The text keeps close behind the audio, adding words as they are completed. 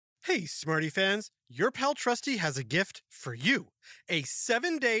Hey, Smarty fans, your pal Trusty has a gift for you. A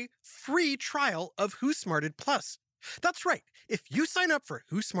 7-day free trial of Who Smarted Plus. That's right. If you sign up for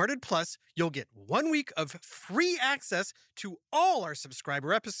Who Smarted Plus, you'll get 1 week of free access to all our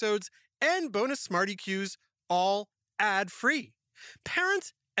subscriber episodes and bonus Smarty Cues, all ad-free.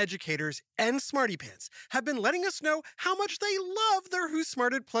 Parents, educators, and Smartypants have been letting us know how much they love their Who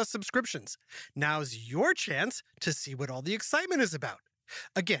Smarted Plus subscriptions. Now's your chance to see what all the excitement is about.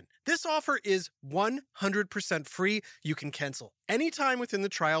 Again, this offer is 100% free. You can cancel anytime within the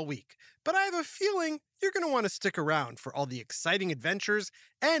trial week. But I have a feeling you're going to want to stick around for all the exciting adventures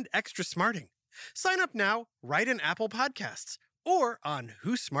and extra smarting. Sign up now right in Apple Podcasts or on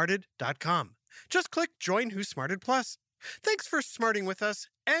whosmarted.com. Just click Join Who Smarted Plus. Thanks for smarting with us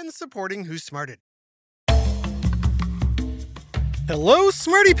and supporting Who Smarted. Hello,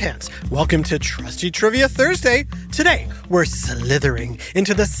 Smartypants! Welcome to Trusty Trivia Thursday. Today, we're slithering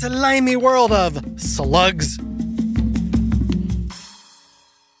into the slimy world of SLUGS.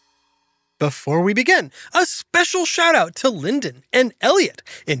 Before we begin, a special shout out to Lyndon and Elliot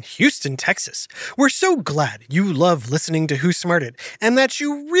in Houston, Texas. We're so glad you love listening to Who Smarted and that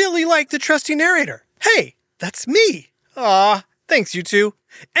you really like the Trusty Narrator. Hey, that's me! Aw, thanks you two.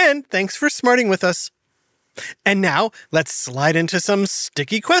 And thanks for smarting with us. And now, let's slide into some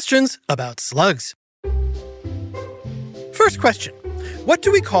sticky questions about slugs. First question. What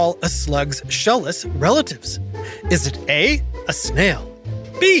do we call a slug's shellless relatives? Is it A, a snail,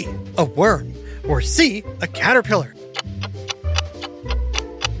 B, a worm, or C, a caterpillar?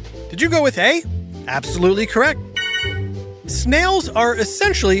 Did you go with A? Absolutely correct. Snails are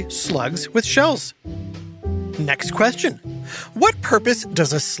essentially slugs with shells. Next question. What purpose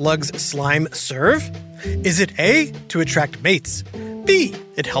does a slug's slime serve? Is it A, to attract mates, B,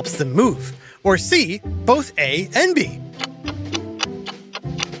 it helps them move, or C, both A and B?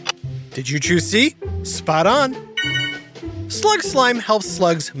 Did you choose C? Spot on! Slug slime helps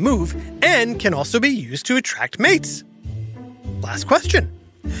slugs move and can also be used to attract mates. Last question.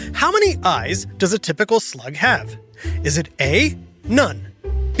 How many eyes does a typical slug have? Is it A, none,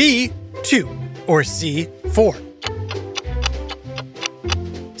 B, 2, or C, 4?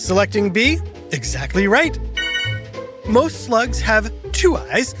 Selecting B? Exactly right. Most slugs have 2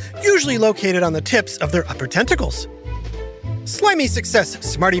 eyes, usually located on the tips of their upper tentacles. Slimy success,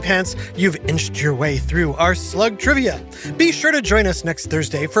 Smartypants! You've inched your way through our slug trivia. Be sure to join us next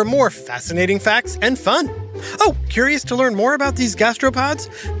Thursday for more fascinating facts and fun. Oh, curious to learn more about these gastropods?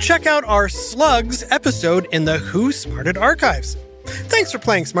 Check out our SLUGS episode in the Who Smarted archives. Thanks for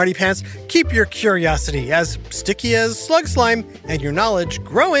playing, Smartypants. Keep your curiosity as sticky as slug slime and your knowledge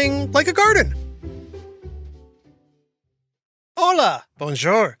growing like a garden. Hola,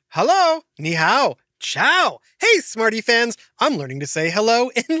 bonjour, hello, ni hao, ciao. Hey, Smarty fans, I'm learning to say hello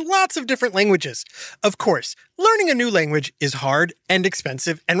in lots of different languages. Of course, learning a new language is hard and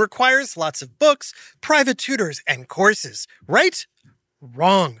expensive and requires lots of books, private tutors, and courses, right?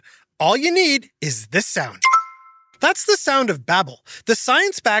 Wrong. All you need is this sound. That's the sound of Babbel, the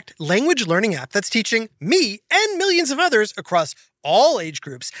science-backed language learning app that's teaching me and millions of others across all age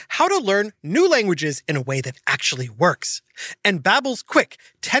groups how to learn new languages in a way that actually works. And Babbel's quick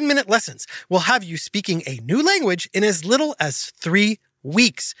 10-minute lessons will have you speaking a new language in as little as 3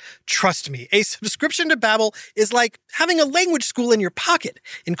 weeks. Trust me, a subscription to Babbel is like having a language school in your pocket,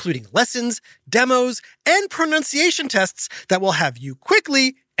 including lessons, demos, and pronunciation tests that will have you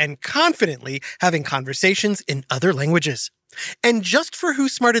quickly and confidently having conversations in other languages. And just for Who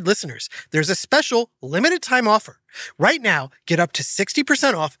Smarted listeners, there's a special limited time offer. Right now, get up to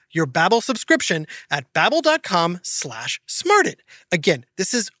 60% off your Babbel subscription at babbel.com/smarted. Again,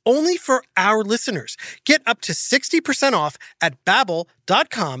 this is only for our listeners. Get up to 60% off at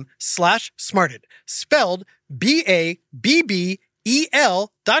babbel.com/smarted, spelled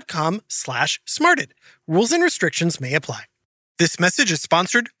BABBEL.com/smarted. Rules and restrictions may apply. This message is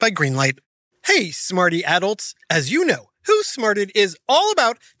sponsored by Greenlight. Hey, smarty adults. As you know, Who Smarted is all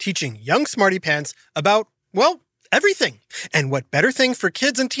about teaching young Smartypants about, well, everything. And what better thing for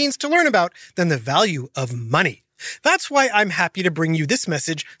kids and teens to learn about than the value of money? That's why I'm happy to bring you this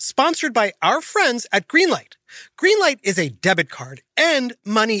message sponsored by our friends at Greenlight. Greenlight is a debit card and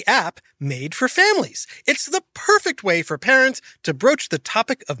money app made for families. It's the perfect way for parents to broach the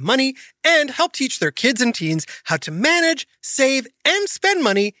topic of money and help teach their kids and teens how to manage, save, and spend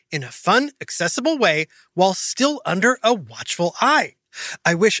money in a fun, accessible way while still under a watchful eye.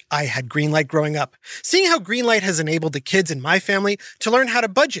 I wish I had Greenlight growing up. Seeing how Greenlight has enabled the kids in my family to learn how to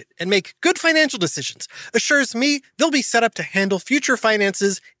budget and make good financial decisions assures me they'll be set up to handle future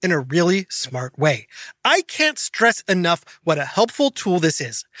finances in a really smart way. I can't stress enough what a helpful tool this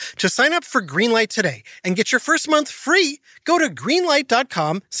is. To sign up for Greenlight today and get your first month free, go to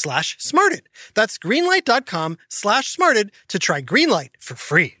greenlight.com/smarted. That's greenlight.com/smarted to try Greenlight for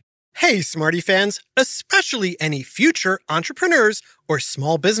free. Hey, Smarty fans, especially any future entrepreneurs or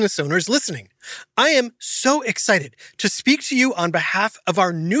small business owners listening. I am so excited to speak to you on behalf of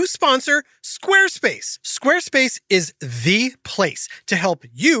our new sponsor, Squarespace. Squarespace is the place to help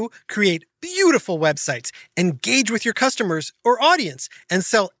you create beautiful websites, engage with your customers or audience, and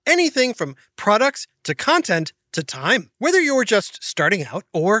sell anything from products to content to time. Whether you're just starting out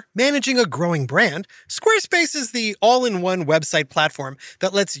or managing a growing brand, Squarespace is the all-in-one website platform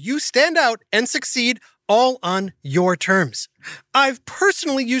that lets you stand out and succeed all on your terms. I've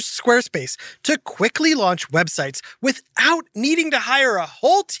personally used Squarespace to quickly launch websites without needing to hire a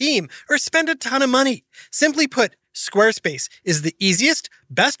whole team or spend a ton of money. Simply put, Squarespace is the easiest,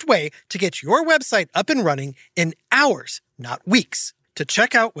 best way to get your website up and running in hours, not weeks. To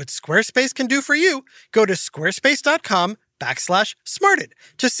check out what Squarespace can do for you, go to squarespace.com/smarted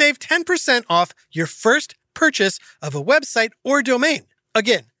to save 10% off your first purchase of a website or domain.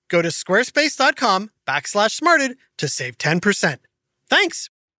 Again, go to squarespace.com/smarted to save 10%. Thanks.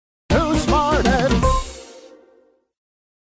 Too smarted.